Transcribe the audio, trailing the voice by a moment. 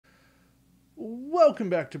Welcome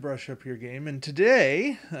back to Brush Up Your Game, and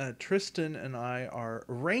today Tristan and I are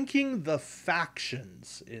ranking the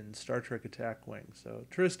factions in Star Trek Attack Wing. So,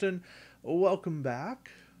 Tristan, welcome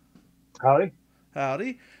back. Howdy.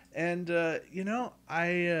 Howdy. And,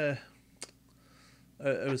 I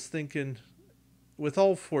was thinking, with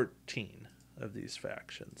all 14 of these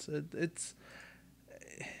factions, it's,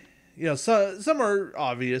 some are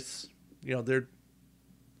obvious. They're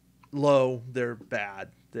low, they're bad,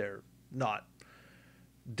 not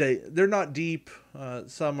they're not deep.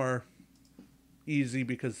 Some are easy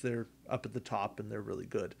because they're up at the top and they're really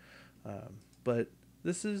good. But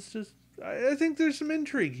this is just, I think there's some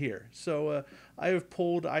intrigue here. So I have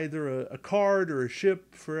pulled either a card or a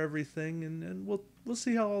ship for everything, and we'll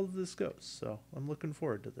see how all of this goes. So I'm looking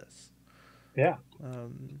forward to this. Yeah.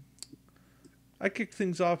 I kick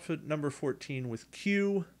things off at number 14 with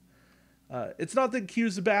Q. It's not that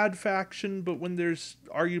Q's a bad faction, but when there's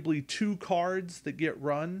arguably two cards that get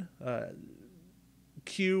run,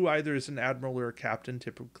 Q either is an admiral or a captain,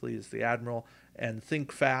 typically is the admiral, and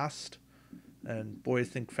Think Fast. And boy,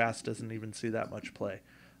 Think Fast doesn't even see that much play.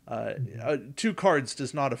 Two cards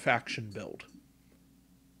does not a faction build.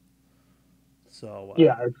 So,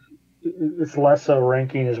 Yeah, it's less a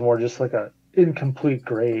ranking, is more just like a incomplete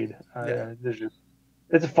grade. yeah,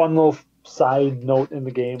 It's a fun little side note in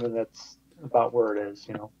the game, and that's about where it is.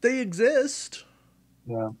 they exist.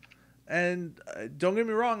 Yeah. And don't get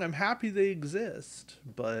me wrong, I'm happy they exist.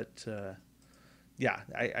 But, yeah,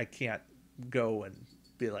 I can't go and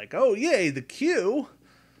be like, oh, yay, the Q.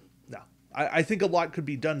 No, I think a lot could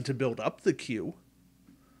be done to build up the Q.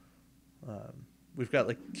 We've got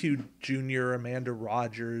like Q Junior, Amanda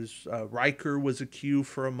Rogers, Riker was a Q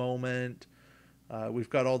for a moment. We've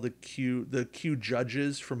got all the Q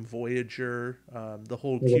judges from Voyager, the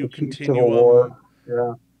whole You got Q the cute Civil War.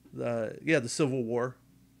 continuum, Yeah. the Civil War.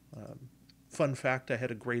 Fun fact: I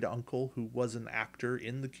had a great uncle who was an actor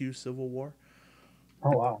in the Q Civil War.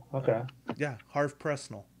 Oh wow. Uh, Okay. yeah, Harv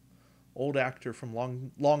Presnell, old actor from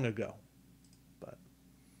long ago. But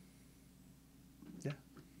yeah,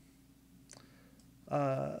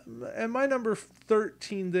 and my number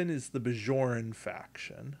 13 then is the Bajoran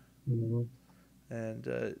faction, hmm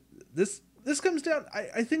and this comes down.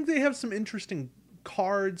 I think they have some interesting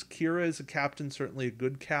cards. Kira is a captain, certainly a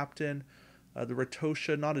good captain. The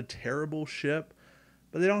Ratosha, not a terrible ship,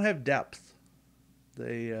 but they don't have depth.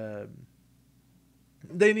 They uh,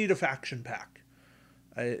 they need a faction pack.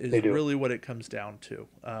 Is They do. really what it comes down to.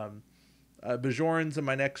 Bajorans and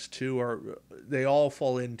my next two they all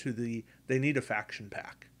fall into they need a faction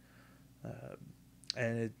pack,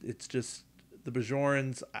 and it's just the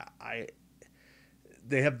Bajorans.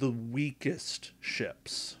 They have the weakest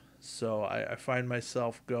ships, so I find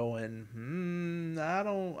myself going, I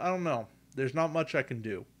don't know. There's not much I can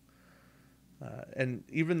do. And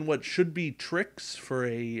even what should be tricks for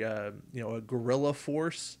a guerrilla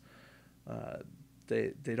force, uh,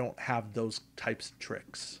 they don't have those types of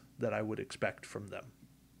tricks that I would expect from them.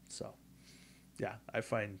 So yeah, I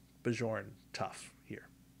find Bajoran tough here.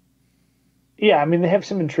 Yeah, I mean they have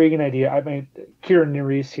some intriguing idea. I mean, Kieran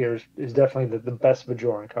Nerys here is definitely the best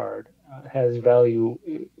Bajoran card. Has value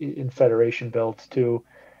in Federation builds too.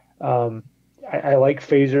 Um, I like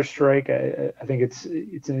Phaser Strike. I think it's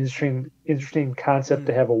an interesting concept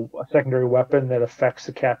to Mm. have a secondary weapon that affects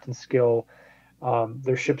the captain's skill.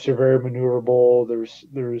 Their ships are very maneuverable.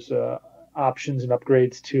 There's options and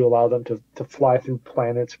upgrades to allow them to fly through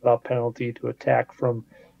planets without penalty, to attack from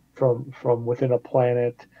within a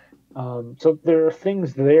planet. So there are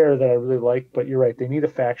things there that I really like, but you're right, they need a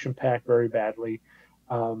faction pack very badly.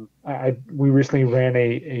 We recently ran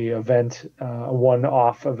a event, a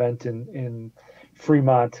one-off event in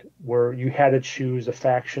Fremont, where you had to choose a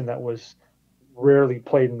faction that was rarely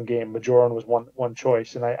played in the game. Bajoran was one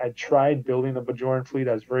choice, and I tried building a Bajoran fleet.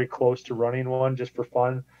 I was very close to running one just for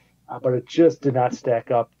fun, but it just did not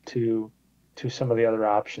stack up to some of the other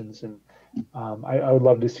options. And I would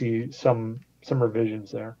love to see some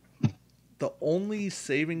revisions there. The only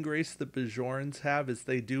saving grace that Bajorans have is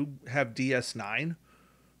they do have DS9.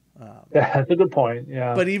 That's a good point.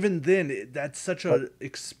 Yeah, But even then, that's such but a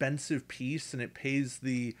expensive piece, and it pays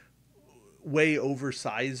the way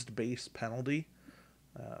oversized base penalty.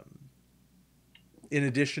 In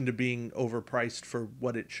addition to being overpriced for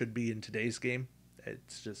what it should be in today's game,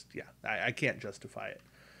 it's just yeah, I can't justify it.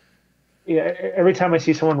 yeah, every time I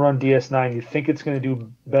see someone run DS9, you think it's going to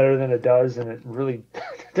do better than it does, and it really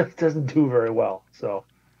doesn't do very well. So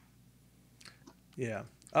Yeah,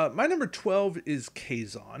 my number 12 is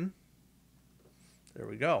Kazon. There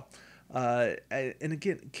we go. And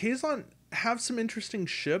again, Kazon have some interesting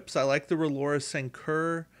ships. I like the Relora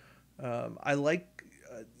Sankur. I like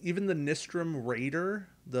even the Nistrum Raider,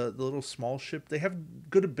 the little small ship. They have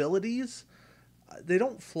good abilities. They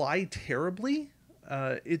don't fly terribly.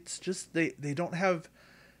 It's just they don't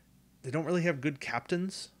really have good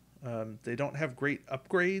captains. They don't have great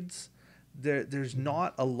upgrades. There's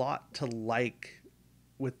not a lot to like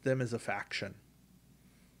with them as a faction.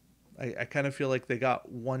 I kind of feel like they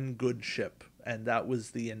got one good ship, and that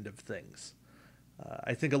was the end of things.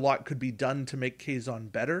 I think a lot could be done to make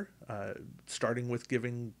Kazon better, starting with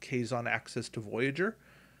giving Kazon access to Voyager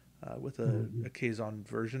with Mhm. a Kazon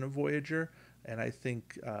version of Voyager, and I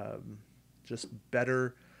think just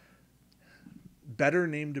better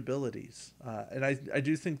named abilities. And I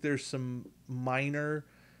do think there's some minor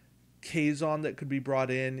Kazon that could be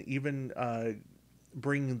brought in, even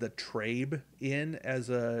bringing the Trabe in as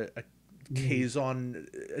a Mm. Kazon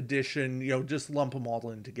edition, just lump them all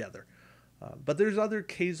in together. But there's other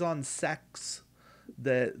Kazon sects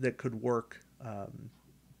that could work.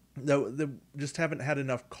 That just haven't had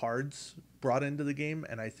enough cards brought into the game,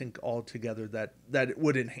 and I think altogether that it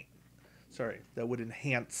would that would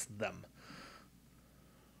enhance them.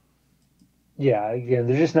 Yeah, again,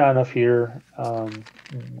 there's just not enough here.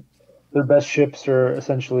 Their best ships are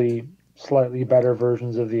essentially slightly better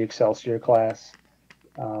versions of the Excelsior class.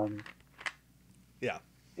 Um, Yeah.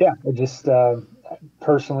 yeah, I just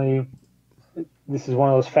personally, this is one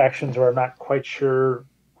of those factions where I'm not quite sure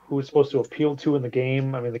who it's supposed to appeal to in the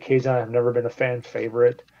game. I mean, the Kazon have never been a fan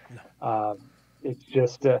favorite. No. Um, it's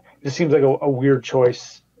just seems like a weird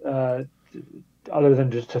choice, other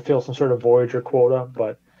than just to fill some sort of Voyager quota.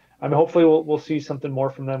 But I mean, hopefully we'll see something more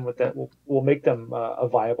from them with that. We'll make them a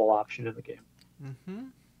viable option in the game. Mm-hmm.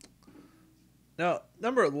 Now,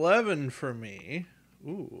 number 11 for me.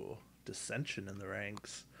 Ooh, dissension in the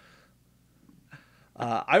ranks.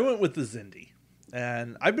 I went with the Zindi.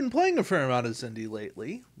 And I've been playing a fair amount of Zindi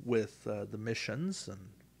lately with the missions, and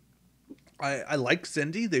I like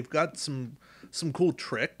Zindi. They've got some cool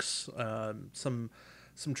tricks, some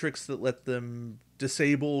tricks that let them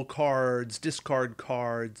disable cards, discard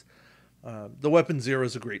cards. The Weapon Zero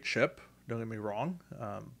is a great ship. Don't get me wrong.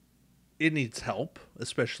 It needs help,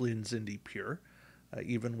 especially in Zindi Pure,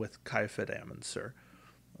 even with Kaifet Amundser.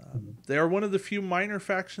 Mhm. They are one of the few minor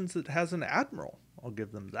factions that has an admiral. I'll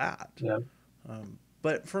give them that. Yeah,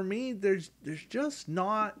 But for me, there's just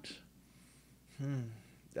not.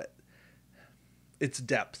 It's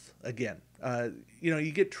depth again.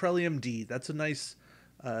 You get Trellium D. That's a nice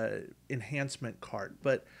enhancement card.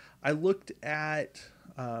 But I looked at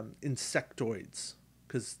insectoids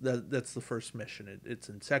because that's the first mission. It's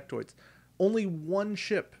insectoids. Only one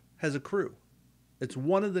ship has a crew. It's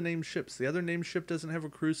one of the named ships. The other named ship doesn't have a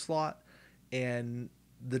crew slot, and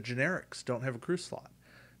the generics don't have a crew slot.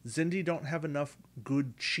 Zindi don't have enough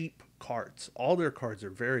good cheap cards. All their cards are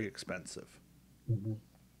very expensive. hmm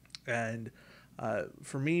And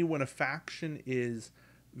for me, when a faction is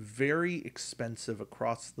very expensive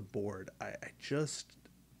across the board,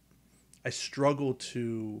 I struggle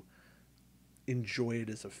to enjoy it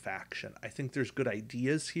as a faction. I think there's good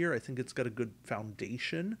ideas here. I think it's got a good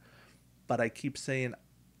foundation, but I keep saying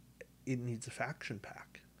it needs a faction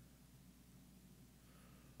pack.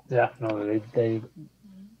 yeah. No, they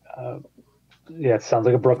uh, yeah. It sounds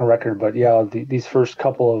like a broken record, but yeah, these first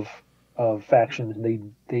couple of factions,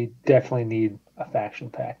 they definitely need a faction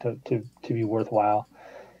pack to be worthwhile.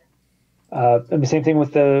 And the same thing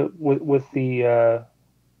with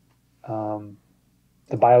um,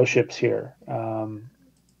 the bioships here.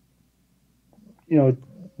 You know,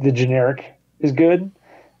 the generic is good.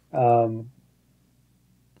 Um,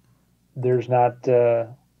 there's not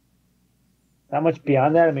much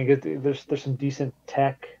beyond that. I mean, there's some decent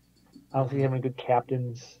tech. I don't think they Mm-hmm. have any good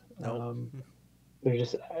captains. Nope. They're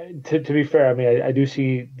just to be fair. I mean, I do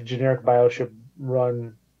see the generic bioship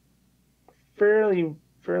run fairly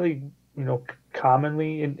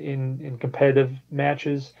commonly in competitive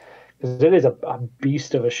matches because it is a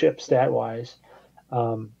beast of a ship stat wise.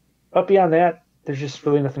 Um, but beyond that, there's just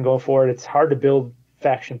really nothing going for it. It's hard to build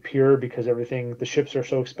faction pure because the ships are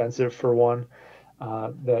so expensive for one.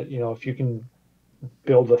 That if you can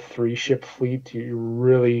build a three ship fleet, you're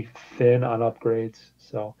really thin on upgrades.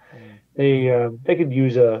 So Mm. they could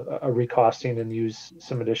use a recosting and use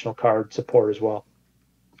some additional card support as well.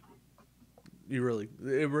 It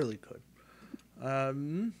really could.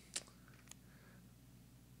 Um,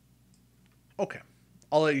 okay,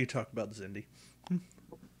 I'll let you talk about Zindi.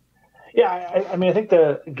 Yeah, I mean, I think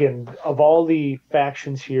again of all the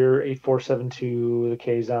factions here, 8472, the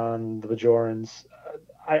Kazon, the Bajorans,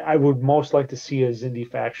 I would most like to see a Zindi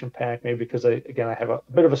faction pack, maybe because I have a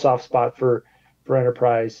bit of a soft spot for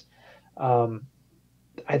Enterprise. Um,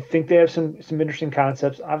 I think they have some interesting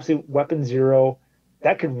concepts. Obviously, Weapon Zero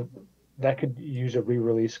that could that could use a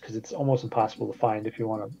re-release because it's almost impossible to find if you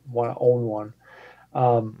want to own one.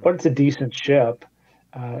 But it's a decent ship.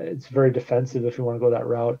 It's very defensive if you want to go that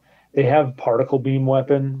route. They have particle beam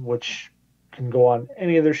weapon, which can go on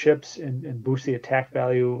any of their ships and boost the attack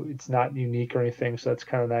value. It's not unique or anything, so that's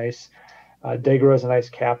kind of nice. Dagra is a nice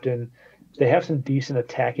captain. They have some decent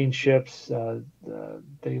attacking ships.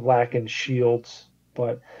 They lack in shields,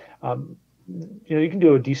 but um, you can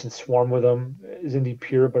do a decent swarm with them. Zindi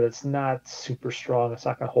Pure, but it's not super strong. It's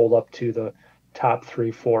not going to hold up to the top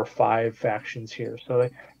three, four, five factions here. So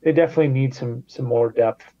they definitely need some more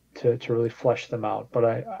depth to really flesh them out.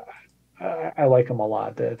 But I like them a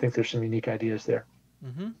lot. I think there's some unique ideas there.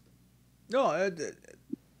 Mm-hmm. No,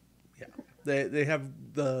 yeah, they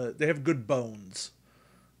have good bones.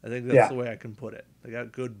 I think that's Yeah, the way I can put it. They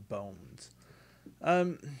got good bones.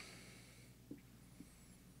 Um,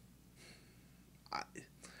 I,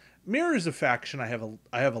 Mirror is a faction I have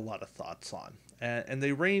a lot of thoughts on, and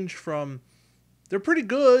they range from they're pretty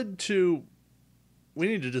good to we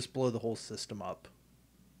need to just blow the whole system up.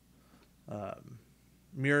 Um,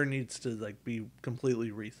 Mirror needs to like be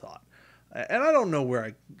completely rethought, and I don't know where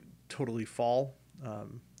I totally fall.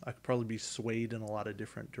 I could probably be swayed in a lot of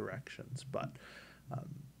different directions, but um,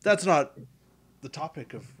 that's not the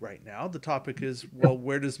topic of right now. The topic is, well,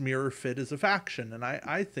 where does Mirror fit as a faction? And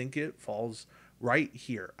I think it falls right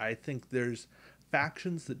here. I think there's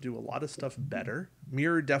factions that do a lot of stuff better.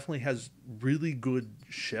 Mirror definitely has really good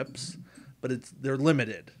ships, but they're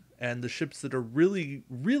limited. And the ships that are really,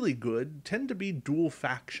 really good tend to be dual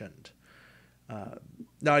factioned. Uh,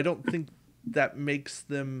 Now, I don't think that makes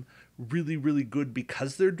them really, really good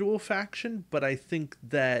because they're dual faction, but I think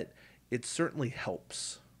that it certainly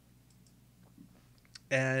helps.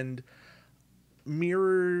 And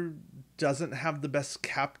Mirror doesn't have the best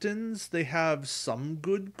captains. They have some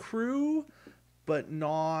good crew, but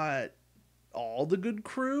not all the good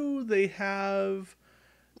crew. They have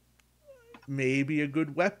maybe a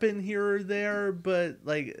good weapon here or there, but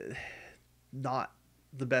like not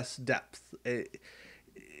the best depth. It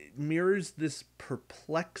mirrors this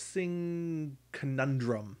perplexing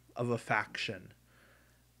conundrum of a faction.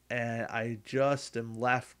 And I just am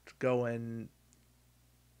left going,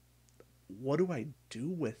 what do I do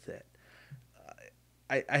with it?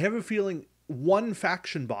 I have a feeling one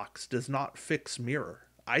faction box does not fix Mirror.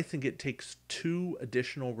 I think it takes two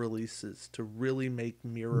additional releases to really make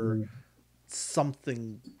Mirror Mhm.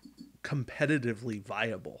 something competitively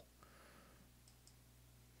viable.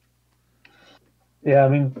 Yeah. I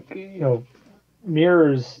mean,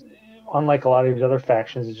 Mirrors, unlike a lot of these other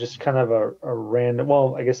factions, is just kind of a random,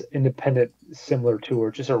 well, I guess independent, similar to,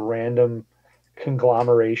 or just a random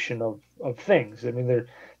conglomeration of things. I mean,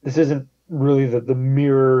 this isn't really the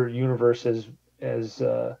mirror universe as as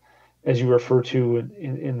you refer to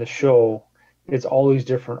in the show. It's all these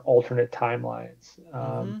different alternate timelines.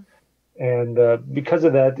 Mm-hmm. And because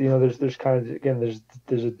of that, there's kind of, again,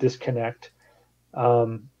 there's a disconnect.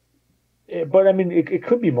 Um, but I mean, it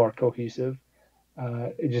could be more cohesive.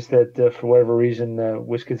 It's just that for whatever reason,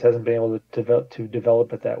 Whiskins hasn't been able to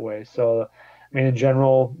develop it that way. So, I mean, in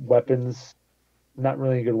general, weapons, not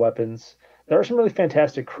really good weapons. There are some really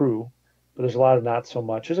fantastic crew, but there's a lot of not so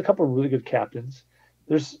much. There's a couple of really good captains.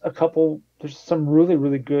 There's some really,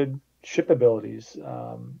 really good ship abilities,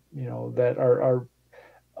 that are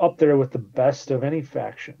up there with the best of any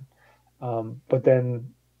faction. But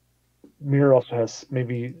then Mir also has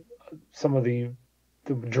maybe some of the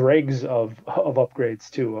dregs of upgrades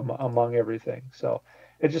too, among everything. So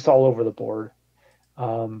it's just all over the board.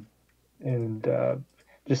 Um, and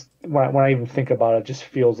just when I even think about it, it just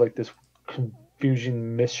feels like this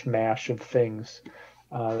confusion mishmash of things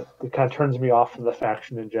that kind of turns me off from the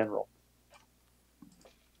faction in general.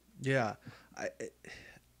 Yeah. I,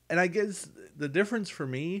 and I guess the difference for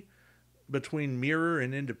me between Mirror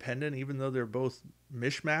and Independent, even though they're both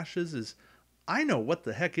mishmashes, is I know what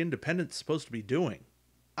the heck Independent's supposed to be doing.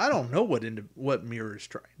 I don't know what Mirror's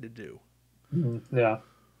trying to do, Yeah.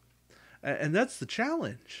 and that's the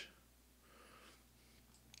challenge.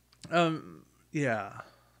 Yeah,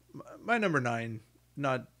 my number nine,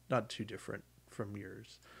 not too different from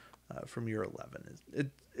yours, from your 11.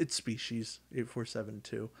 It's Species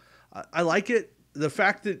 8472. I like it. The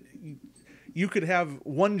fact that you could have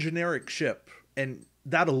one generic ship and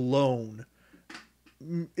that alone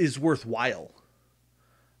is worthwhile,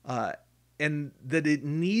 uh, and that it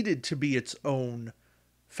needed to be its own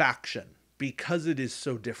faction because it is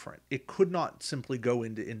so different. It could not simply go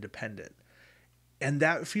into independent, and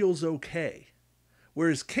that feels okay.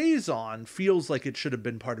 Whereas Kazon feels like it should have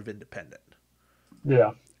been part of independent.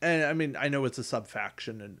 Yeah. And I mean, I know it's a sub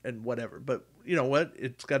faction and whatever, but you know what?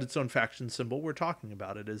 It's got its own faction symbol. We're talking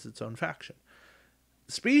about it as its own faction.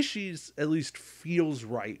 Species at least feels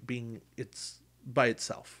right being it's by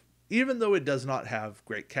itself, even though it does not have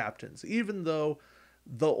great captains, even though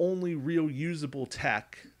the only real usable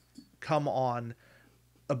tech come on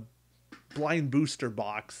a blind booster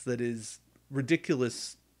box that is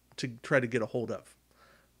ridiculous to try to get a hold of.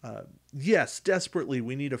 Yes, desperately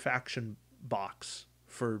we need a faction box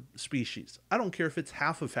for species. I don't care if it's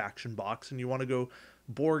half a faction box and you want to go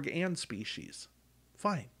Borg and species.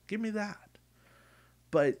 Fine, give me that.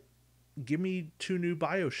 But give me two new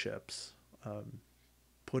bioships.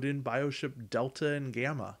 Put in bioship Delta and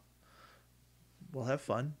Gamma. We'll have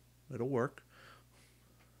fun. It'll work.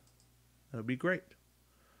 It'll be great.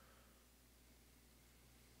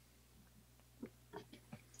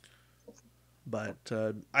 But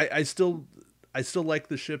I still like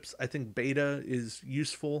the ships. I think Beta is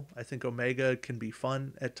useful. I think Omega can be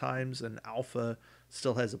fun at times, and Alpha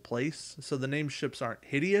still has a place. So the name ships aren't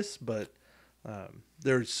hideous, but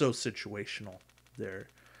they're so situational. They're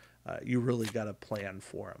you really got to plan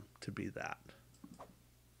for them to be that.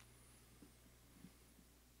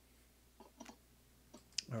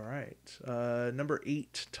 All right, number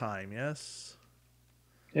 8 time. Yes.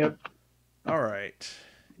 Yep. All right.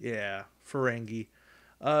 Yeah, Ferengi.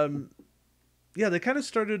 Um, yeah, they kind of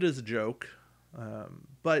started as a joke,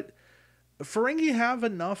 but Ferengi have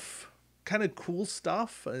enough kind of cool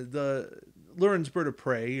stuff. The Lurin's Bird of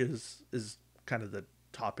Prey is kind of the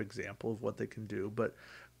top example of what they can do, but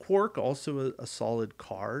Quark also a solid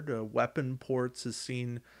card. Weapon Ports has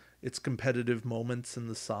seen its competitive moments in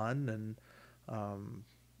the sun, and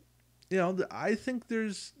you know I think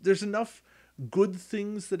there's enough good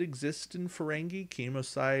things that exist in Ferengi.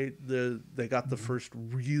 Chemosite, they got the Mhm. first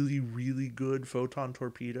really good photon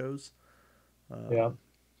torpedoes. Yeah.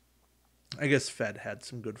 I guess Fed had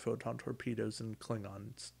some good photon torpedoes, and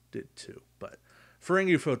Klingons did too. But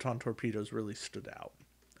Ferengi photon torpedoes really stood out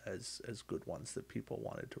as good ones that people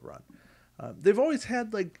wanted to run. They've always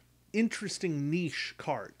had like interesting niche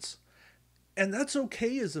cards, and that's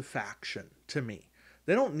okay as a faction to me.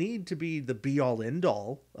 They don't need to be the be all end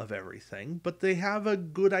all of everything, but they have a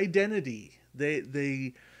good identity.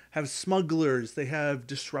 They have smugglers, they have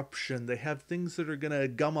disruption, they have things that are gonna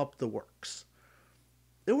gum up the works.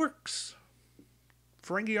 It works.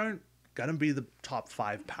 Ferengi aren't gonna be the top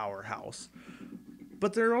 5 powerhouse,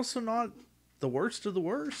 but they're also not the worst of the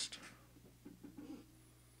worst.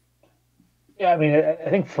 Yeah. I mean, I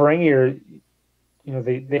think Ferengi are,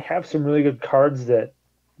 they have some really good cards that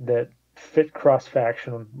fit cross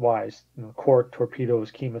faction wise. Quark,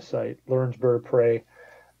 Torpedoes, Chemosite, Lern's Bird of Prey,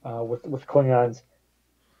 with Klingons.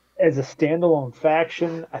 As a standalone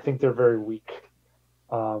faction, I think they're very weak.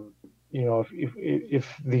 Um,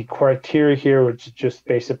 if the criteria here was just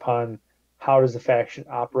based upon how does the faction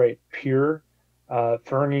operate pure,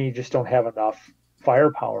 Fernie just don't have enough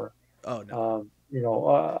firepower, Oh no.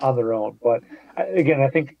 on their own. But again, I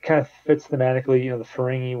think it kind of fits thematically. The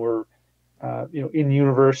Ferengi were, in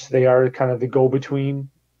universe, they are kind of the go-between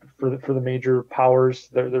for the major powers.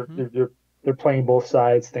 Hmm. They're playing both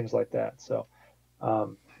sides, things like that. So,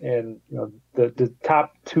 and the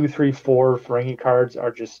top two, three, four Ferengi cards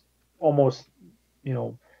are just almost you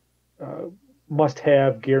know uh, must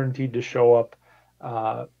have, guaranteed to show up.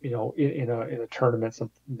 In a tournament, of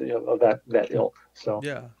that ilk. So,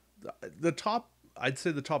 Yeah. The top I'd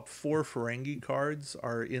say the top 4 Ferengi cards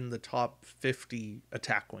are in the top 50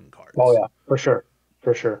 attack wing oh cards. yeah, for sure,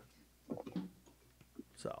 for sure.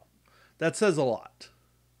 So that says a lot.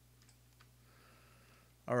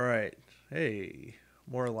 All right. Hey,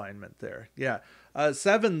 more alignment there. Yeah.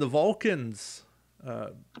 7, the Vulcans. Uh,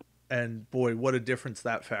 and boy, what a difference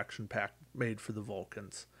that faction pack made for the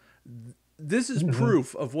Vulcans. This is Hmm.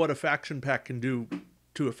 proof of what a faction pack can do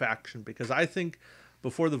to a faction, because I think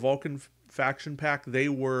before the Vulcan faction pack, they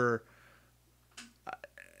were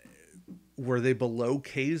they below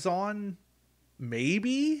Kazon?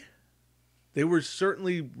 Maybe they were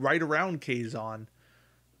certainly right around Kazon,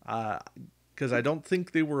 because I don't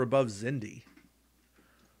think they were above Zindi.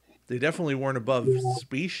 They definitely weren't above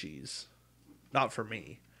species. Not for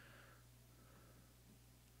me.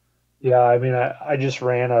 Yeah, I mean, I just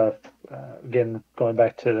ran again, going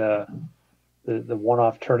back to the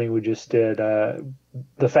one-off tourney we just did.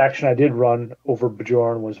 The faction I did run over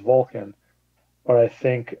Bjorn was Vulcan, but I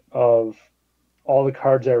think of all the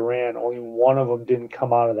cards I ran, only one of them didn't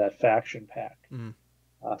come out of that faction pack. Mm.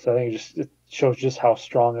 So I think it shows just how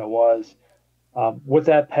strong it was. With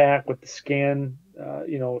that pack, with the scan,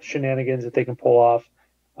 shenanigans that they can pull off,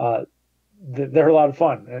 uh, they're a lot of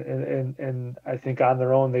fun, and I think on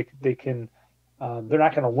their own they can. They're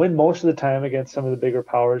not going to win most of the time against some of the bigger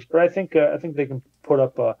powers, but I think they can put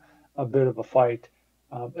up a bit of a fight.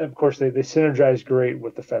 And of course, they synergize great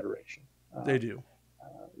with the Federation. They do.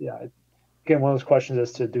 Yeah, again, one of those questions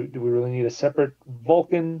as to do we really need a separate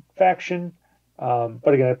Vulcan faction?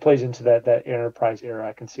 But again, it plays into that Enterprise era.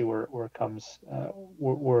 I can see where it comes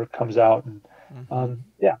where it comes out, and Hmm.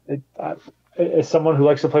 yeah, as someone who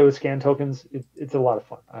likes to play with scan tokens, it's a lot of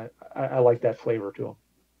fun. I like that flavor to them.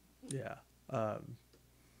 Yeah. Um,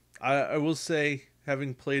 I will say,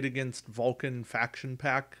 having played against Vulcan faction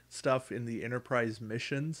pack stuff in the Enterprise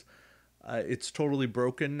missions, it's totally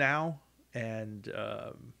broken now, and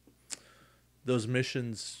those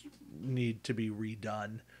missions need to be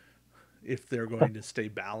redone if they're going to stay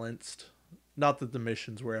balanced. Not that the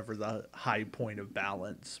missions were ever the high point of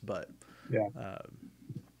balance, but Yeah,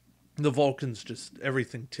 the Vulcans just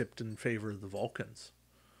everything tipped in favor of the Vulcans.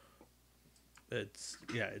 It's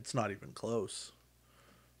not even close.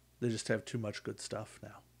 They just have too much good stuff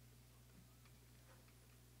now.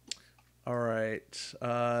 All right,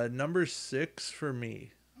 number 6 for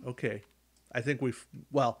me. Okay, I think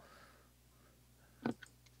well.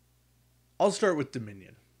 I'll start with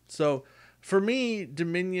Dominion. So for me,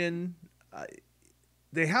 Dominion,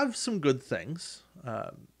 they have some good things.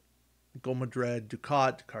 Gomadred,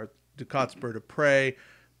 Ducat's Bird of Prey.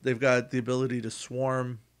 They've got the ability to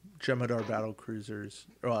swarm Jem'Hadar battle cruisers.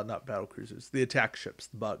 Well, not battle cruisers, the attack ships,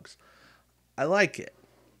 the bugs. I like it.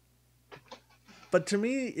 But to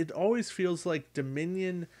me, it always feels like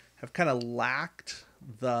Dominion have kind of lacked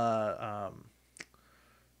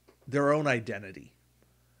their own identity.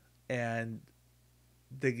 And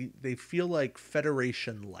they feel like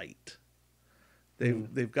Federation light. mm,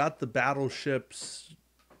 They've got the battleships,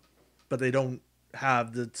 but they don't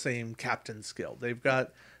have the same captain skill. They've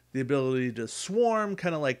got the ability to swarm,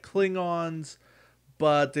 kind of like Klingons,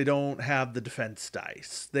 but they don't have the defense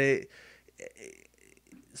dice. They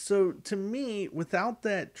So to me, without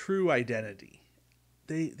that true identity,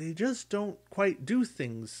 they just don't quite do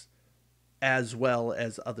things as well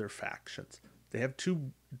as other factions. They have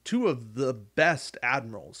two of the best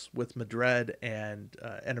admirals with Madred and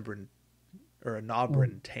Enabrin or mm.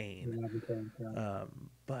 Anobrin Tane, Yeah.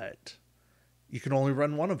 but you can only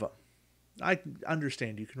run one of them. I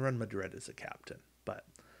understand you can run Madrid as a captain, but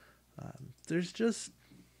there's just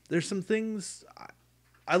there's some things.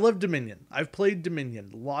 I love Dominion. I've played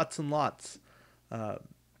Dominion lots and lots.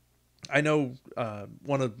 I know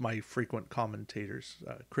one of my frequent commentators,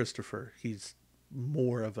 Christopher. He's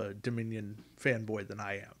more of a Dominion fanboy than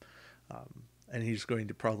I am, and he's going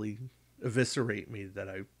to probably eviscerate me that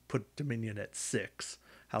I put Dominion at 6.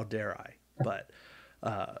 How dare I? But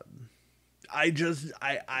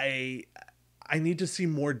I need to see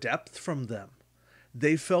more depth from them.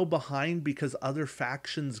 They fell behind because other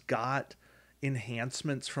factions got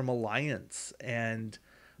enhancements from Alliance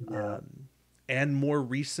Yeah. and more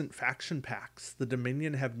recent faction packs. The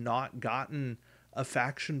Dominion have not gotten a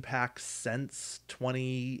faction pack since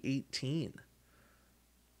 2018.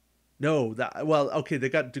 No, that well, okay, they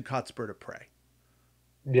got Ducat's Bird of Prey,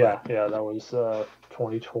 but Yeah, that was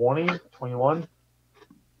 2020, 21,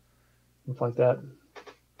 something like that.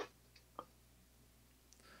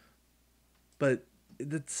 but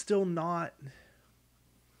that's still not.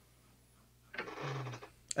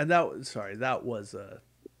 And that sorry, that was the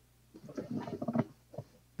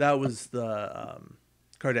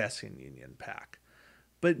Cardassian Union pack,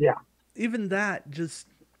 but Yeah, even that just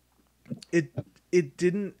it it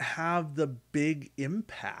didn't have the big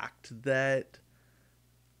impact that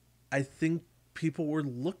I think people were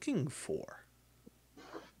looking for.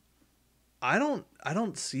 I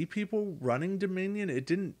don't see people running Dominion. It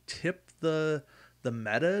didn't tip the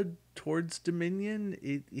meta towards Dominion.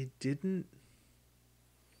 It didn't.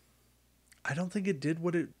 I don't think it did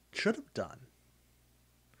what it should have done.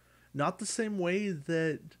 Not the same way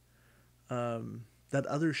that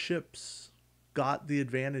other ships got the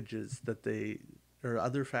advantages that they or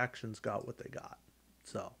other factions got what they got.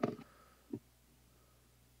 So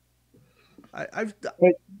I've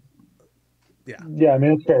but yeah. yeah, I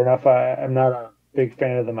mean it's fair enough. I'm not a big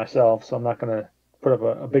fan of them myself, so I'm not going to put up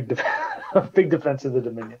a big a big defense of the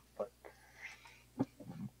Dominion. But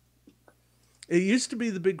It used to be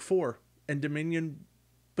the big four and Dominion,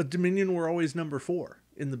 but Dominion were always number 4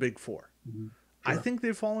 in the big four. I sure. think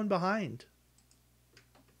they've fallen behind.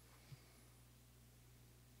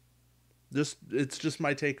 Just it's just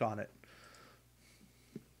my take on it.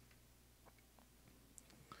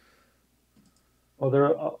 Well, they're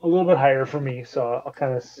a little bit higher for me, so I'll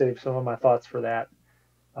kind of save some of my thoughts for that.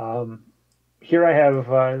 Um, here I have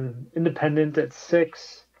Independent at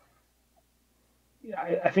 6.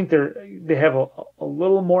 I think they have a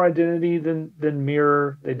little more identity than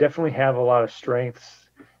Mirror. They definitely have a lot of strengths.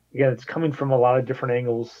 Again, it's coming from a lot of different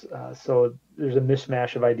angles, so there's a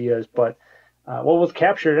mismatch of ideas. But well, with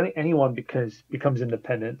Captured, anyone becomes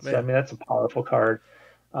independent. So I Yeah. mean, that's a powerful card.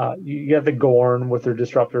 You got the Gorn with their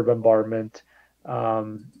Disruptor Bombardment.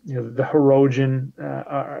 The Hirogen,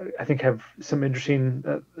 I think, have some interesting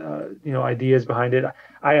ideas behind it.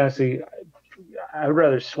 I honestly I would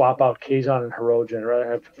rather swap out Kazon and Hirogen. I'd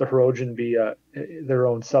rather have the Hirogen be their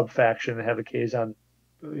own sub faction and have the Kazon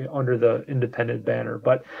under the independent banner.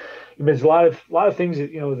 But I mean, there's a lot of things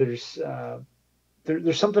that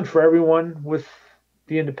there's something for everyone with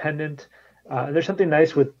the independent. There's something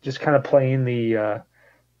nice with just kind of playing the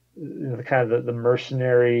kind of the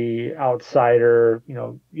mercenary outsider.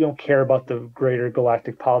 You don't care about the greater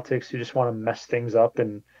galactic politics. You just want to mess things up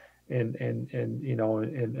and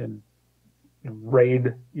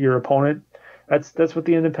raid your opponent. That's what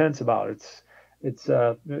the independent's about.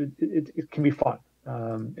 It can be fun,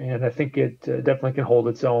 and I think it definitely can hold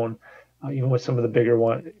its own, even with some of the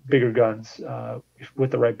bigger guns,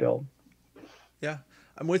 with the right build. Yeah,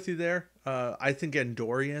 I'm with you there. I think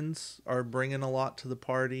Andorians are bringing a lot to the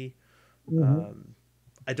party. Mm-hmm. Um,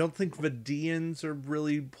 I don't think Vidians are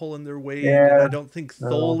really pulling their weight, and Yeah, I don't think no.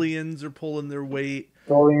 Tholians are pulling their weight.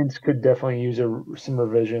 Tholians could definitely use some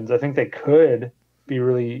revisions. I think they could be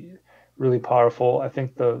really, really powerful. I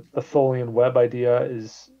think the Tholian web idea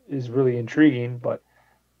is really intriguing, but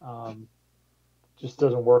um, just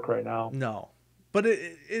doesn't work right now. No, but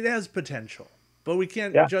it has potential. But we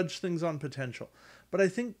can't Yeah, judge things on potential. But I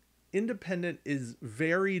think Independent is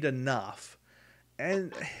varied enough,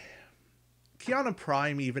 and Kiana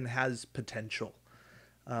Prime even has potential.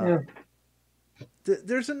 yeah,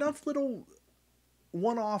 There's enough little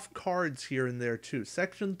one-off cards here and there too.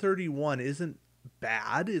 Section 31 isn't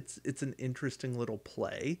bad. It's an interesting little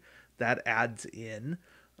play that adds in,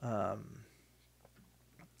 um,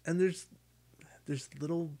 and there's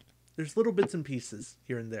little bits and pieces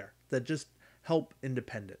here and there that just help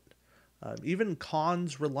Independent. Even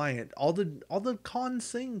Khan's Reliant, all the Khan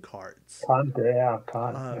Sing cards.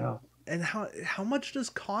 Con, Um, yeah. and how much does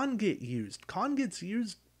Khan get used? Khan gets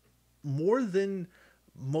used more than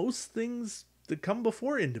most things that come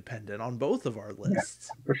before Independent on both of our Yeah,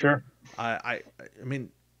 lists. for sure. I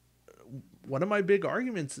mean, one of my big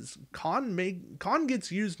arguments is Khan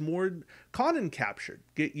gets used more. Khan and Captured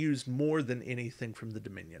get used more than anything from the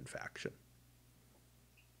Dominion faction.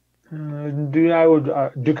 I would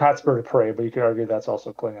do Bird of Prey, but you could argue that's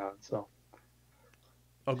also Klingon. So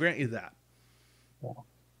I'll grant you that, yeah.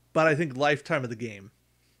 but I think lifetime of the game.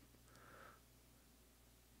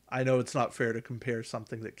 I know it's not fair to compare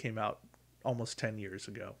something that came out almost 10 years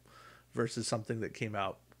ago versus something that came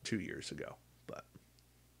out 2 years ago, but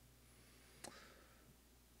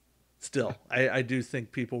still, I do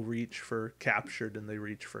think people reach for Captured and they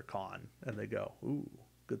reach for Khan and they go, ooh,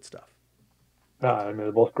 good stuff. I mean,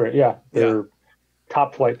 they're both great. Yeah, Yeah. they're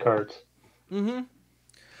top flight cards. Mm-hmm.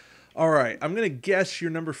 All right. I'm going to guess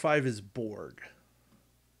your number 5 is Borg.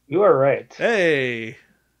 You are right. Hey,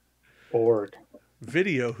 Borg.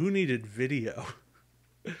 video. Who needed video?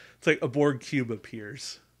 It's like a Borg cube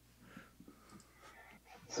appears.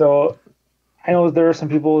 So I know there are some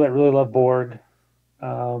people that really love Borg.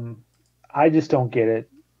 Um, I just don't get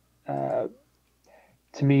it. Uh,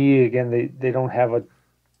 to me, again, they don't have a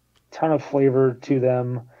ton of flavor to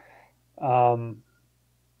them. Um,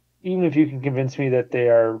 Even if you can convince me that they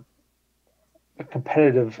are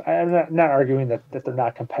competitive, I'm not arguing that they're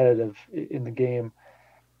not competitive in the game.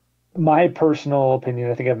 My personal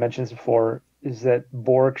opinion, I think I've mentioned this before, is that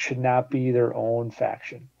Borg should not be their own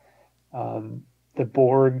faction. The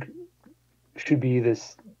Borg should be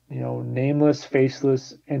this, nameless,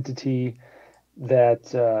 faceless entity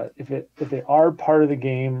that if they are part of the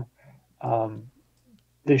game, um,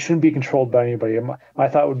 they shouldn't be controlled by anybody. My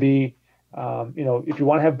thought would be, if you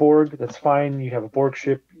want to have Borg, that's fine. You have a Borg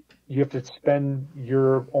ship. You have to spend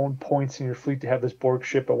your own points in your fleet to have this Borg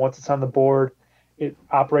ship, but once it's on the board, it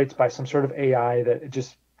operates by some sort of AI that it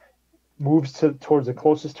just moves towards the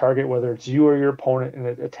closest target, whether it's you or your opponent, and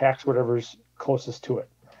it attacks whatever's closest to it.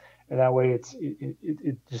 And that way,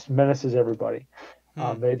 it just menaces everybody.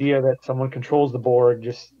 Hmm. The idea that someone controls the Borg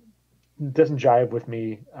just doesn't jive with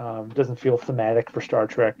me. Doesn't feel thematic for Star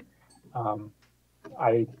Trek. Um,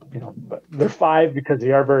 but they're 5 because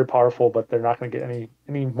they are very powerful, but they're not going to get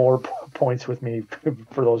any more points with me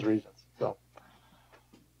for those reasons. So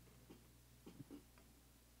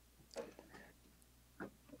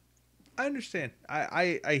I understand.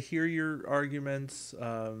 I hear your arguments.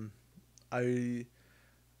 I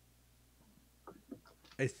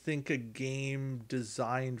I think a game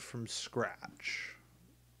designed from scratch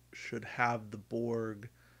should have the Borg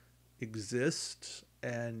exist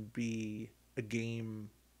and be a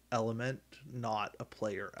game element, not a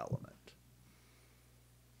player element.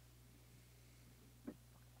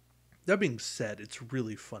 That being said, it's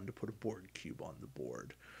really fun to put a Borg cube on the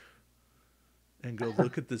board and go,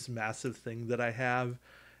 look at this massive thing that I have.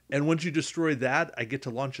 And once you destroy that, I get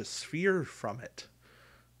to launch a sphere from it.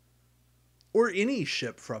 Or any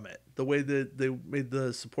ship from it, the way that they made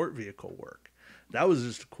the support vehicle work. That was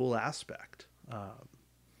just a cool aspect.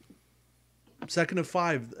 Second of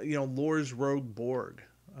five, Lore's Rogue Borg.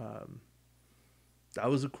 That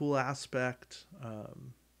was a cool aspect.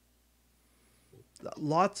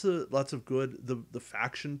 Lots of good. The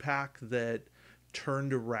faction pack that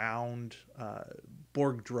turned around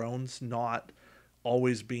Borg drones not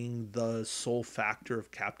always being the sole factor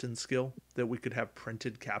of captain skill, that we could have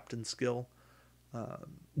printed captain skill,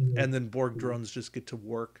 and then Borg drones just get to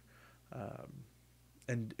work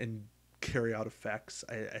and carry out effects.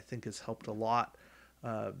 I think has helped a lot.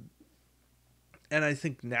 And I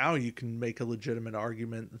think now you can make a legitimate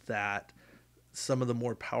argument that some of the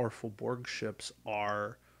more powerful Borg ships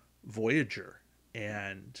are Voyager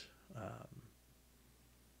and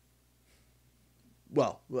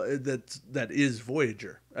that is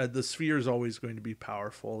Voyager. The sphere is always going to be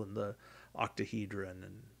powerful, and the octahedron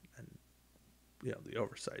and the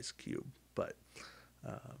oversized cube, but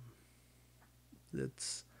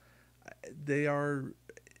it's they're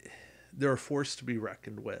a force to be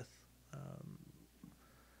reckoned with.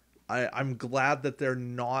 I'm glad that they're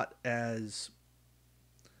not as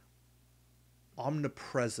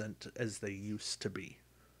omnipresent as they used to be.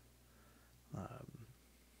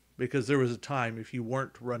 Because there was a time if you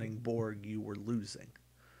weren't running Borg, you were losing.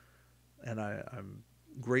 And I'm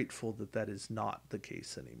grateful that that is not the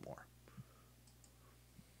case anymore.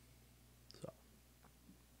 So.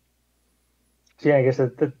 Yeah, I guess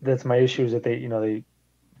that's my issue is that they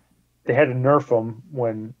had to nerf them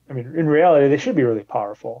when, I mean, in reality, they should be really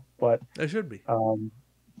powerful, but They should be.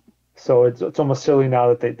 So it's almost silly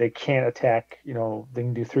now that they can't attack. They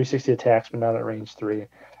can do 360 attacks, but not at range 3.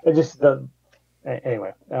 It just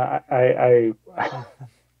anyway.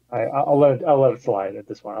 I'll let it slide at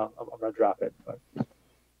this one. I'm gonna drop it, but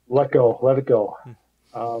let it go.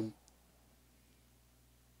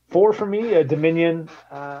 4 for me, a Dominion.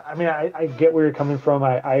 I mean, I get where you're coming from.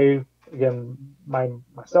 I again,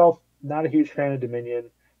 myself, not a huge fan of Dominion.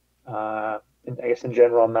 And I guess in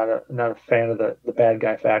general, I'm not a fan of the bad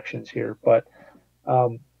guy factions here, but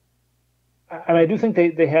I do think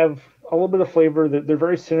they have a little bit of flavor. They're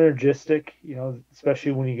very synergistic,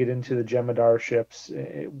 especially when you get into the Jemadar ships,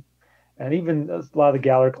 and even a lot of the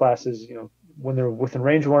Galler classes. When they're within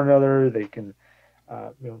range of one another, they can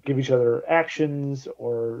give each other actions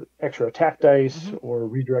or extra attack dice or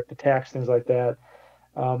redirect attacks, things like that.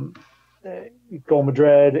 Gul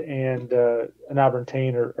Madred and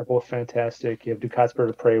Aberntane are both fantastic. You have Dukat's Bird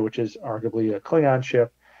of Prey, which is arguably a Klingon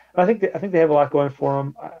ship. I think they have a lot going for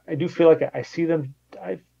them. I do feel like I see them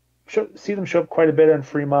show up quite a bit on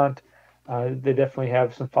Fremont. They definitely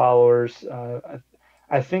have some followers.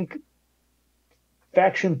 I think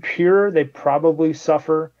faction pure, they probably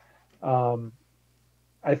suffer.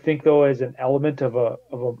 I think though, as an element of a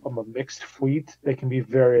mixed fleet, they can be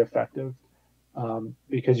very effective.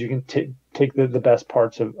 Because you can take the best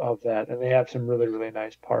parts of that, and they have some really, really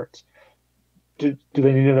nice parts. Do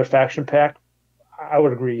they need another faction pack? I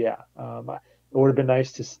would agree, yeah. It would have been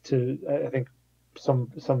nice to I think some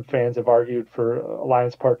fans have argued for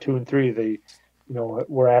Alliance Part 2 and 3. They,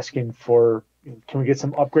 were asking for, can we get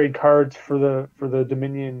some upgrade cards for the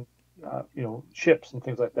Dominion, ships and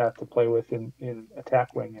things like that to play with in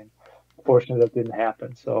Attack Wing, and unfortunately that didn't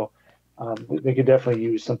happen. So they could definitely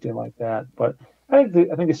use something like that, but I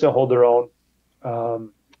think they still hold their own.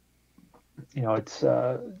 It's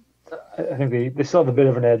I think they still have a bit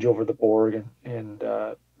of an edge over the Borg and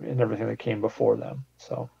everything that came before them.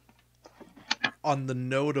 So, on the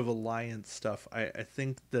note of Alliance stuff, I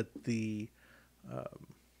think that the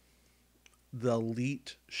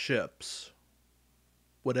elite ships,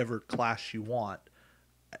 whatever class you want,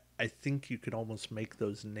 I think you could almost make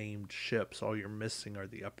those named ships. All you're missing are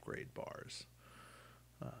the upgrade bars.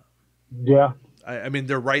 Yeah. I mean,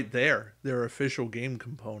 they're right there. They're official game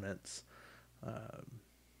components.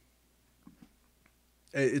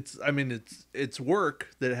 It's work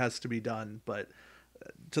that has to be done, but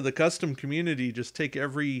to the custom community, just take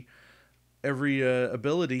every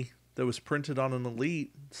ability that was printed on an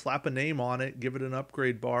elite, slap a name on it, give it an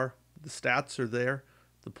upgrade bar. The stats are there.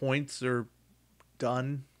 The points are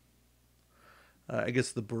done. I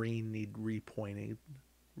guess the Breen need repointed,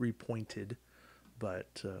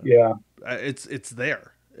 but Yeah, it's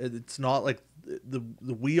there. It's not like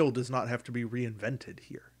the wheel does not have to be reinvented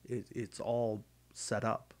here. It's all set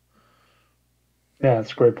up. yeah,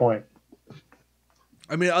 that's a great point.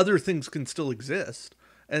 I mean, other things can still exist,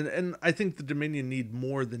 and I think the Dominion need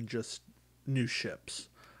more than just new ships.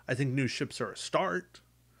 I think new ships are a start.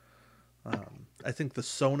 I think the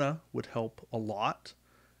Sona would help a lot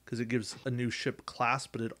because it gives a new ship class,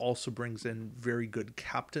 but it also brings in very good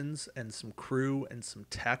captains and some crew and some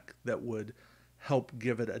tech that would help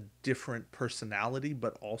give it a different personality,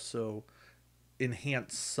 but also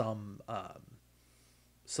enhance some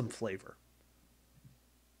flavor.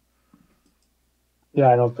 Yeah,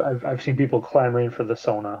 I know. I've seen people clamoring for the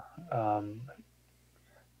Sona. Um,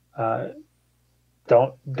 uh,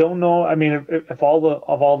 don't know. I mean, if all the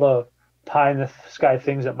pie in the sky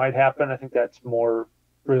things that might happen, I think that's more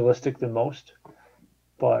realistic than most.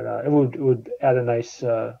 But it would add a nice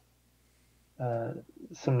uh,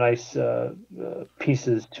 some nice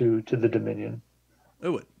pieces to the Dominion. It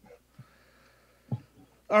would.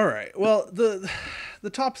 All right. Well, the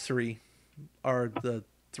top three are the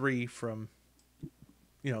three from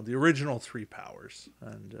the original three powers,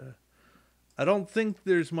 and I don't think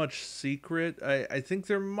there's much secret. I think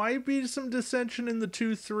there might be some dissension in the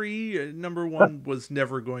 2-3. Number one was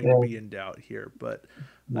never going to Yeah, be in doubt here, but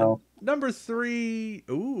no. number three,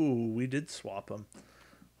 ooh, we did swap them.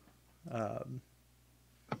 Um,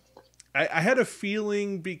 I had a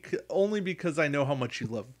feeling only because I know how much you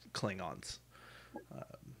love Klingons,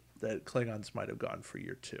 that Klingons might have gone for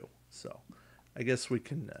year two. So I guess we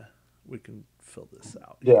can fill this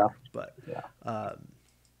out Yeah, here, but yeah. um,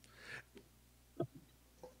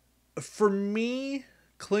 for me,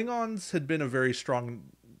 Klingons had been a very strong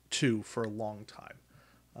two for a long time.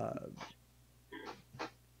 Uh,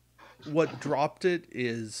 what dropped it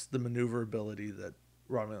is the maneuverability that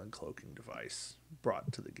Romulan cloaking device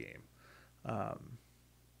brought to the game. Um,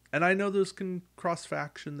 and I know those can cross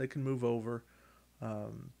faction, they can move over,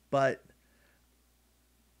 but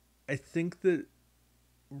I think that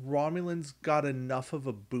Romulans got enough of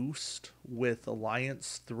a boost with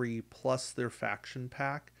Alliance 3 plus their faction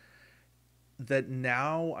pack that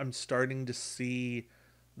now I'm starting to see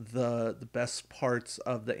the best parts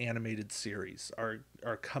of the animated series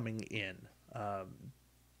are coming in.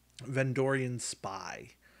 Vendorian Spy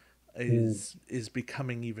Mm. is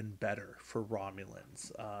becoming even better for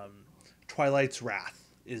Romulans. Twilight's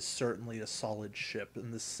Wrath is certainly a solid ship,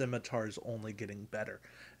 and the Scimitar is only getting better.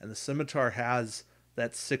 And the Scimitar has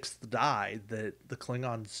that sixth die that the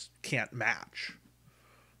Klingons can't match,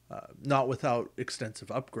 not without extensive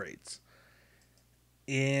upgrades.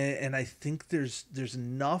 And I think there's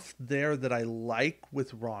enough there that I like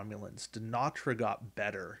with Romulans. Denatra got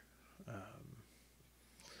better,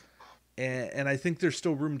 and I think there's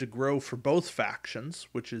still room to grow for both factions,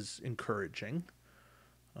 which is encouraging.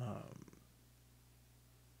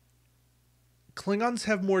 Klingons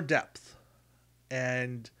have more depth,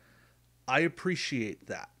 and I appreciate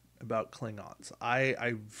that about Klingons. I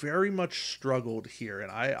very much struggled here,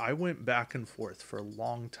 and I went back and forth for a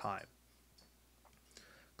long time.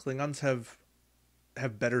 Klingons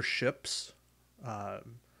have better ships,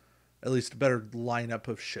 um, at least a better lineup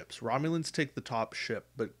of ships. Romulans take the top ship,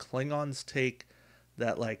 but Klingons take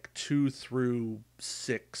that like 2 through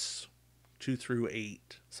 6, 2 through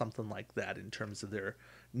 8, something like that in terms of their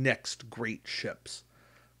next great ships.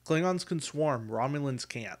 Klingons can swarm, Romulans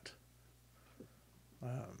can't.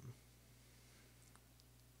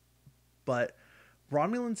 But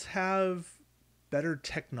Romulans have better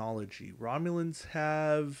technology. Romulans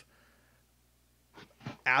have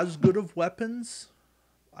as good of weapons,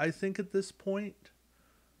 I think, at this point.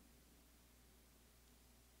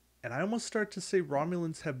 And I almost start to say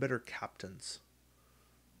Romulans have better captains.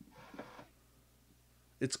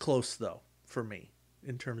 It's close, though, for me,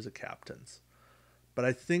 in terms of captains. But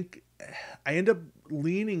I think I end up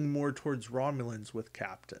leaning more towards Romulans with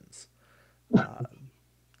captains.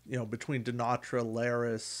 Between Denatra,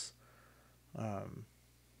 Laris,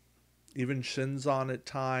 even Shinzon at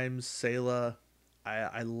times, Sayla,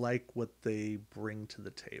 I like what they bring to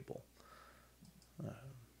the table.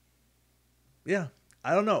 Yeah,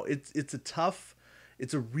 I don't know.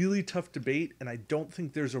 It's a really tough debate, and I don't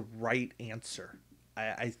think there's a right answer. I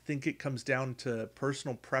think it comes down to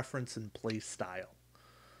personal preference and play style.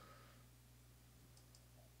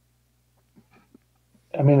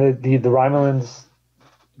 I mean, the Romulans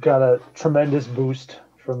got a tremendous boost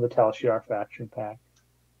from the Tal Shiar faction pack,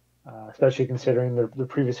 especially considering the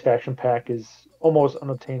previous faction pack is almost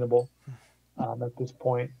unobtainable at this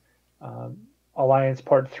point. Um, Alliance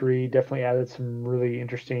Part 3 definitely added some really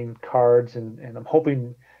interesting cards, and I'm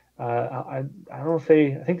hoping I don't know if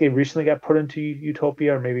I think they recently got put into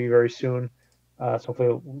Utopia or maybe very soon. So hopefully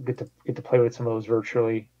we'll get to play with some of those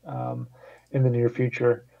virtually in the near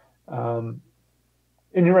future. Um,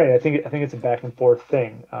 and you're right. I think it's a back and forth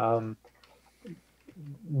thing. To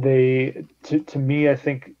me, I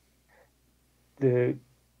think the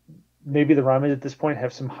maybe the Ramen at this point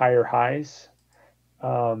have some higher highs.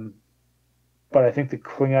 Um, but I think the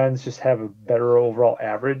Klingons just have a better overall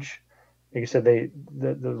average. Like I said, the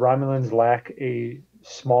Romulans lack a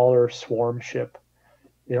smaller swarm ship.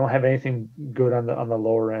 They don't have anything good on the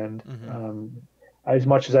lower end. Mm-hmm. As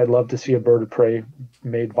much as I'd love to see a bird of prey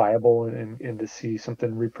made viable and to see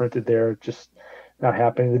something reprinted there, just not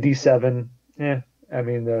happening. The D7, I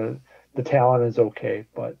mean the talent is okay,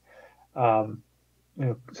 but um,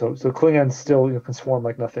 so Klingons still can swarm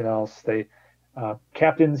like nothing else. They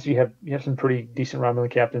captains, you have some pretty decent Romulan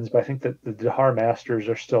captains, but I think that the Dahar Masters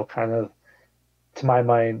are still kind of, to my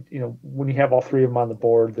mind, when you have all three of them on the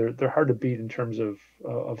board, they're hard to beat in terms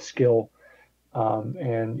of skill.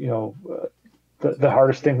 And the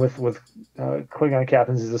hardest thing with Klingon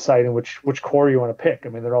captains is deciding which core you want to pick. I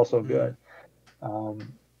mean, they're all so Mm-hmm. good.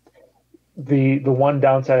 Um, the one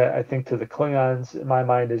downside I think to the Klingons in my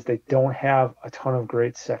mind is they don't have a ton of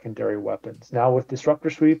great secondary weapons. Now with Disruptor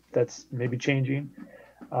Sweep, that's maybe changing.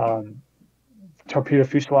 Um, Torpedo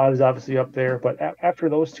Fusillade is obviously up there, but after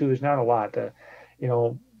those two, there's not a lot. You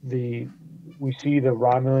know, the we see the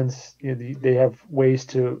Romulans, they have ways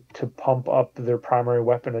to pump up their primary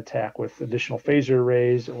weapon attack with additional phaser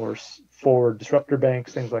arrays or forward disruptor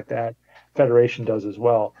banks, things like that. Federation does as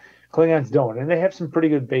well. Klingons don't, and they have some pretty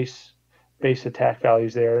good base attack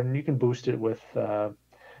values there, and you can boost it with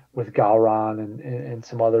Gowron and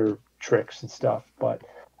some other tricks and stuff. But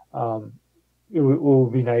um, it will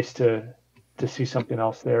be nice to see something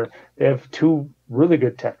else there. They have two really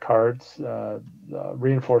good tech cards,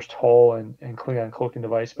 Reinforced Hull and Klingon Cloaking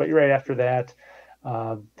Device. But you're right, after that,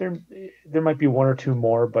 there might be one or two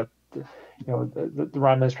more, but the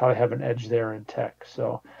Romulans probably have an edge there in tech.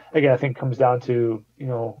 So again, I think it comes down to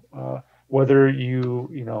whether you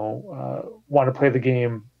want to play the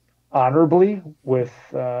game honorably with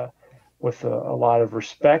a lot of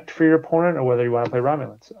respect for your opponent, or whether you want to play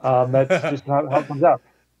Romulans. That's just not how it comes out.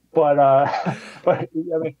 But but I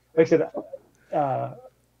mean, like I said, uh,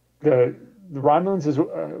 the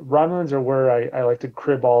Romulans are where I like to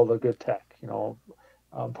crib all the good tech.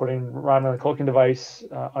 Putting Romulan cloaking device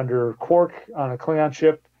under Quark on a Klingon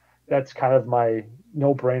ship. That's kind of my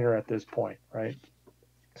no-brainer at this point, right?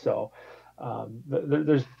 So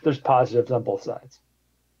there's positives on both sides.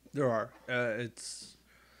 There are. It's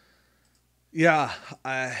yeah.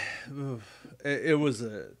 I it was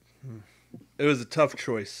a tough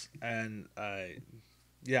choice, and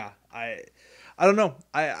yeah. I don't know.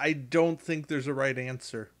 I don't think there's a right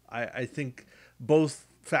answer. I think both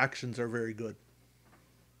factions are very good.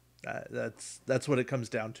 That's what it comes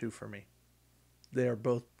down to for me. They are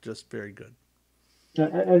both just very good.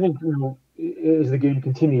 I think as the game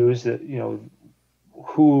continues, that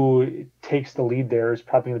who takes the lead there is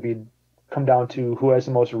probably going to be come down to who has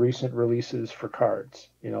the most recent releases for cards.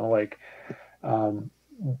 Like um,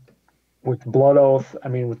 with Blood Oath, I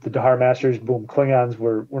mean, with the Dahar Masters, boom, Klingons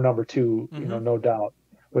were number two, Mm-hmm. no doubt.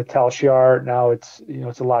 With Tal Shiar, now it's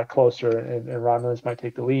a lot closer, and Romulans might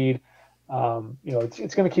take the lead.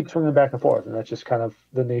 It's going to keep swinging back and forth, and that's just kind of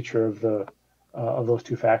the nature of those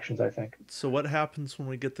two factions, I think. So what happens when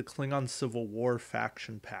we get the Klingon Civil War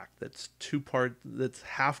faction pack? That's That's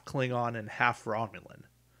half Klingon and half Romulan.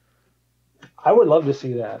 I would love to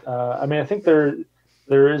see that. I mean, I think there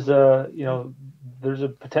is there's a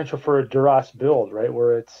potential for a Duras build, right,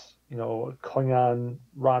 where it's Klingon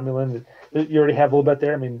Romulan. You already have a little bit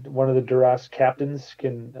there. I mean, one of the Duras captains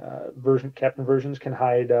captain versions can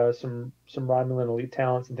hide some Romulan elite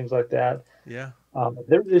talents and things like that. Yeah.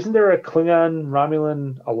 Isn't there a Klingon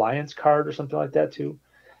Romulan alliance card or something like that too?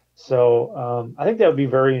 So I think that would be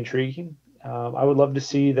very intriguing. I would love to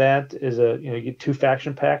see that as you get two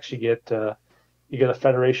faction packs. You get a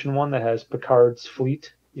Federation one that has Picard's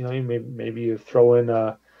fleet. Maybe you throw in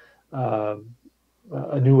a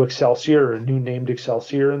new Excelsior or a new named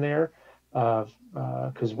Excelsior in there.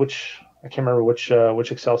 Because I can't remember which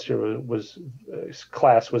Excelsior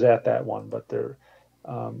class was at that one, but the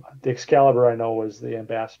Excalibur I know was the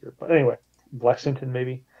Ambassador. But anyway, Lexington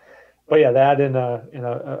maybe. But yeah, that in a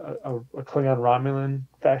Klingon Romulan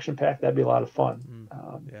faction pack, that'd be a lot of fun.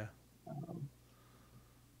 Yeah.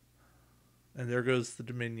 And there goes the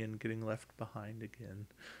Dominion getting left behind again.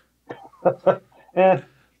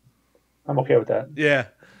 I'm okay with that. Yeah.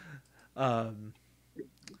 Um,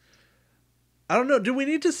 I don't know. Do we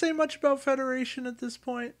need to say much about Federation at this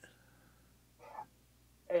point?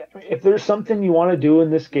 If there's something you want to do in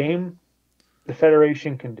this game, the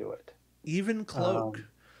Federation can do it. Even Cloak,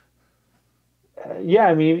 Um, yeah,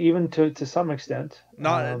 I mean, even to some extent.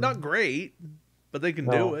 not great, but they can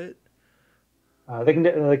do No, it.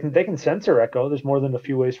 they can censor Echo. There's more than a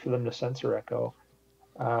few ways for them to censor Echo.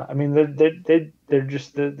 I mean, they're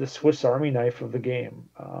just the Swiss Army knife of the game.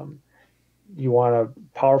 You want a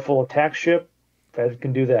powerful attack ship, Fed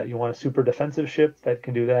can do that. You want a super defensive ship, Fed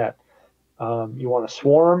can do that. You want a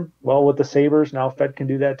swarm, well, with the sabers now, Fed can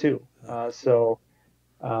do that too.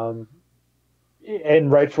 Um,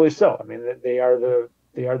 and rightfully so. I mean, they are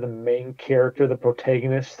the main character, the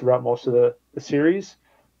protagonist throughout most of the series.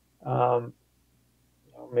 Um,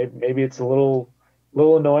 maybe it's a little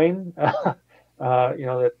annoying,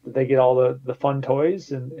 that they get all the fun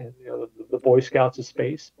toys and the Boy Scouts of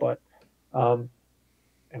space, but um,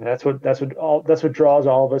 and that's what draws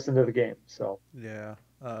all of us into the game. So, Yeah.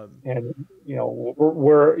 Um, and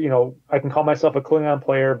we're I can call myself a Klingon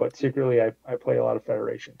player, but secretly I play a lot of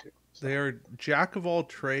Federation too. they So are jack of all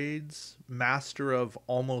trades, master of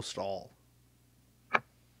almost all.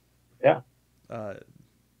 yeah, Uh,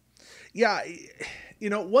 yeah,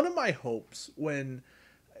 one of my hopes when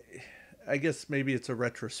I guess maybe it's a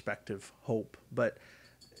retrospective hope, but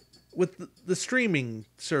with the streaming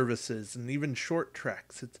services and even short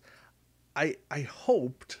treks, I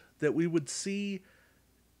hoped that we would see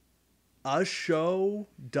a show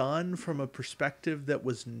done from a perspective that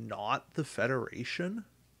was not the Federation.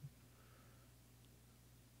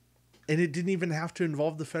 And it didn't even have to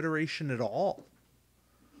involve the Federation at all.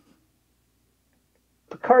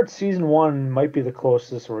 Picard season one might be the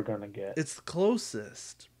closest we're gonna get. It's the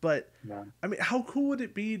closest, but Yeah. I mean, how cool would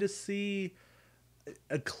it be to see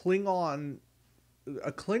a Klingon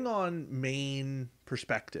a Klingon main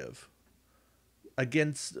perspective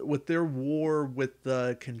against with their war with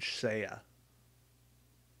the Kinshasa?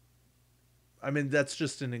 I mean, that's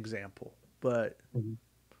just an example, but Mhm.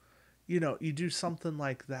 you do something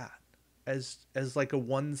like that as like a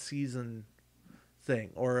one season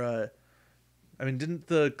thing or a I mean, didn't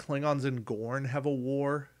the Klingons and Gorn have a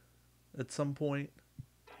war at some point?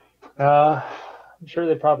 Uh, I'm sure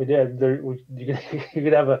they probably did. You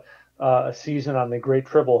could have a season on the Great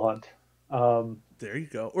Tribble Hunt. Um, There you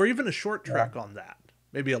go. Or even a short yeah, trek on that.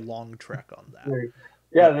 Maybe a long trek on that. there-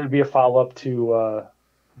 yeah, But there'd be a follow up to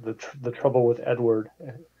the Trouble with Edward.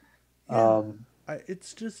 yeah, Um,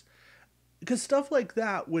 it's just because stuff like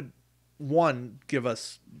that would one give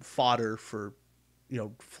us fodder for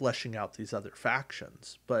fleshing out these other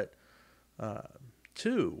factions, but uh,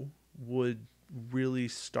 two would really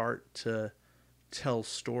start to tell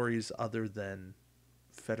stories other than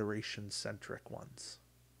Federation centric ones.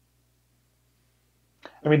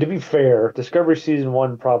 I mean, to be fair, Discovery season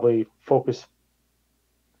one probably focused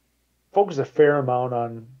a fair amount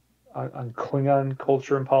on Klingon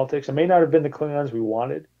culture and politics. It may not have been the Klingons we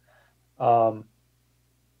wanted, um,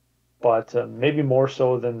 but maybe more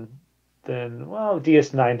so than well,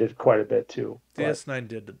 DS9 did quite a bit too. But DS9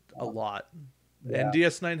 did a um, lot, and yeah,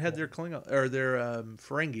 DS9 had their Klingon or their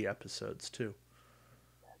Ferengi episodes too.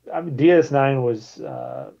 I mean DS9 was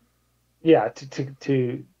yeah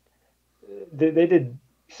to they did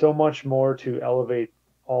so much more to elevate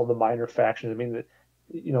all the minor factions. I mean,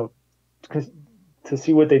 you know, 'cause to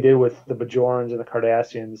see what they did with the Bajorans and the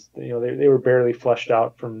Cardassians, they were barely fleshed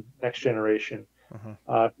out from Next Generation.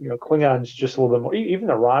 Uh-huh. Klingons just a little bit more. Even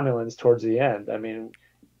the Romulans towards the end. I mean,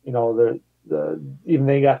 even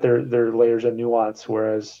they got their layers of nuance,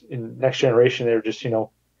 whereas in Next Generation they're just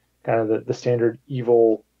kind of the standard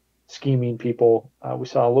evil scheming people. We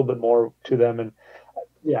saw a little bit more to them, and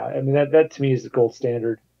yeah, I mean that to me is the gold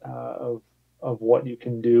standard of what you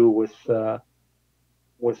can do with the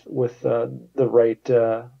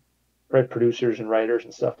right producers and writers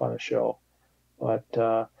and stuff on a show. But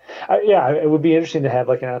yeah, it would be interesting to have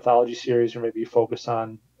like an anthology series or maybe focus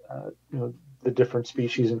on the different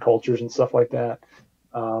species and cultures and stuff like that.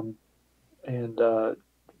 Um, and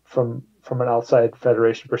from an outside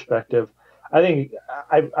Federation perspective,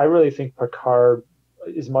 I really think Picard,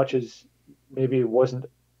 as much as maybe it wasn't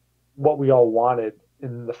what we all wanted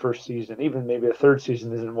in the first season, even maybe the third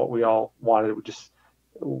season isn't what we all wanted.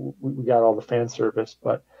 We got all the fan service,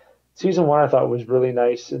 but season one I thought was really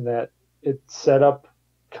nice in that it set up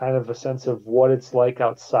kind of a sense of what it's like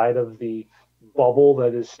outside of the bubble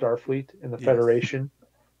that is Starfleet and the Yes. Federation.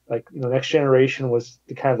 Like, Next Generation was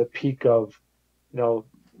the kind of the peak of, you know,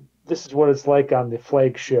 this is what it's like on the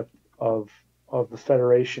flagship of the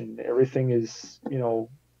Federation. Everything is,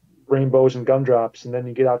 rainbows and gumdrops, and then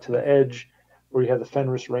you get out to the edge where you have the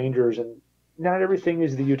Fenris Rangers, and not everything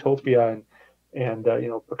is the utopia, and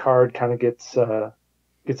Picard kind of gets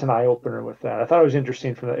an eye opener with that. I thought it was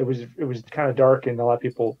interesting from that. It was kind of dark, and a lot of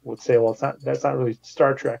people would say, well, that's not really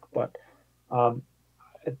Star Trek, but um,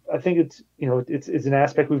 I think it's an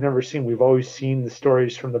aspect we've never seen. We've always seen the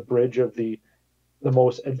stories from the bridge of the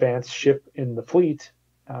most advanced ship in the fleet,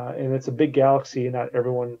 and it's a big galaxy, and not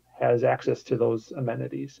everyone has access to those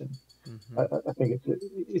amenities. And Hmm. I think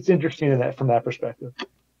it's interesting in that from that perspective.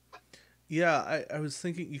 Yeah, I was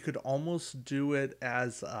thinking you could almost do it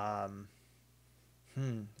as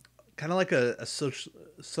kind of like a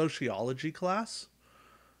sociology class,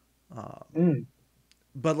 Mm.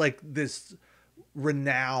 but like this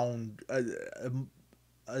renowned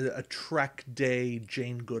a Trek day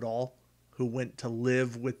Jane Goodall who went to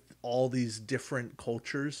live with all these different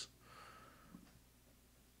cultures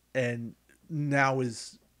and now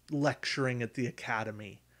is lecturing at the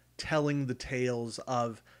academy, telling the tales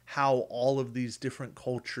of how all of these different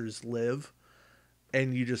cultures live,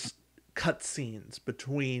 and you just cut scenes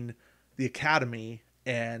between the academy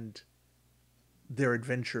and their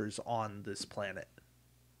adventures on this planet.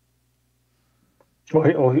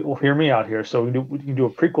 Well, hear me out here. So we can do a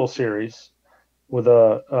prequel series with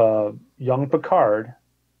a young Picard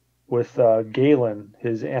with Galen,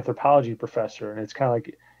 his anthropology professor, and it's kind of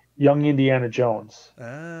like young Indiana Jones.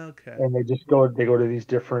 Okay. And they go to these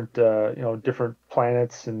different different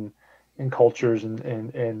planets and cultures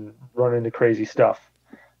and run into crazy stuff.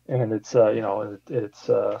 And it's we'll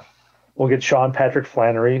get Sean Patrick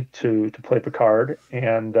Flannery to play Picard,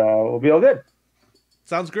 and we'll be all good.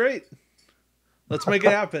 Sounds great. Let's make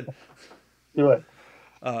it happen. Do it.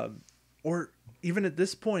 Or even at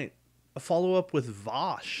this point, a follow up with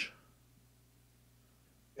Vosh.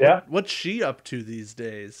 Yeah, What's she up to these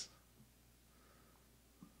days?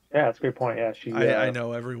 yeah, that's a great point. Yeah, she I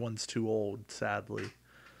know everyone's too old, sadly,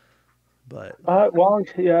 but well,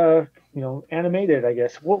 animated, I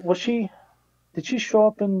guess. What was she? Did she show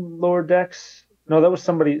up in Lower Decks? No, that was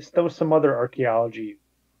somebody. That was some other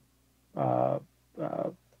uh, uh,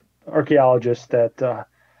 archaeologist that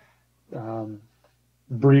um,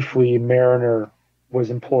 briefly Mariner was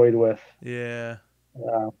employed with. yeah,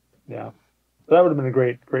 Yeah. So that would have been a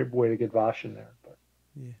great way to get Vosh in there. But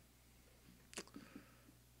yeah.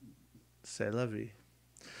 C'est la vie.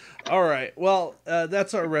 All right. Well,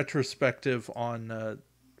 that's our retrospective on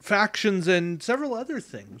factions and several other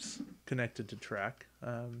things connected to track.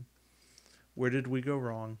 Where did we go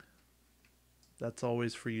wrong? That's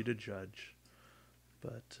always for you to judge.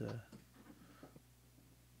 But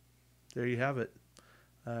there you have it.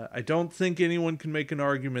 I don't think anyone can make an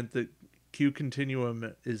argument that Q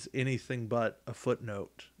Continuum is anything but a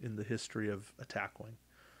footnote in the history of Attack Wing.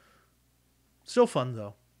 Still fun,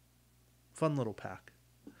 though. Fun little pack.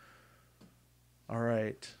 All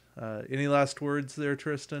right. Any last words there,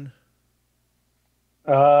 Tristan?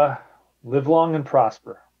 uh, live long and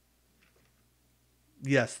prosper.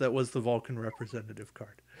 Yes, that was the Vulcan representative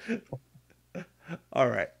card. All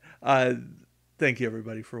right. Thank you,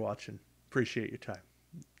 everybody, for watching. Appreciate your time.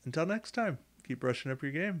 Until next time, keep brushing up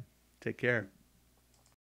your game. Take care.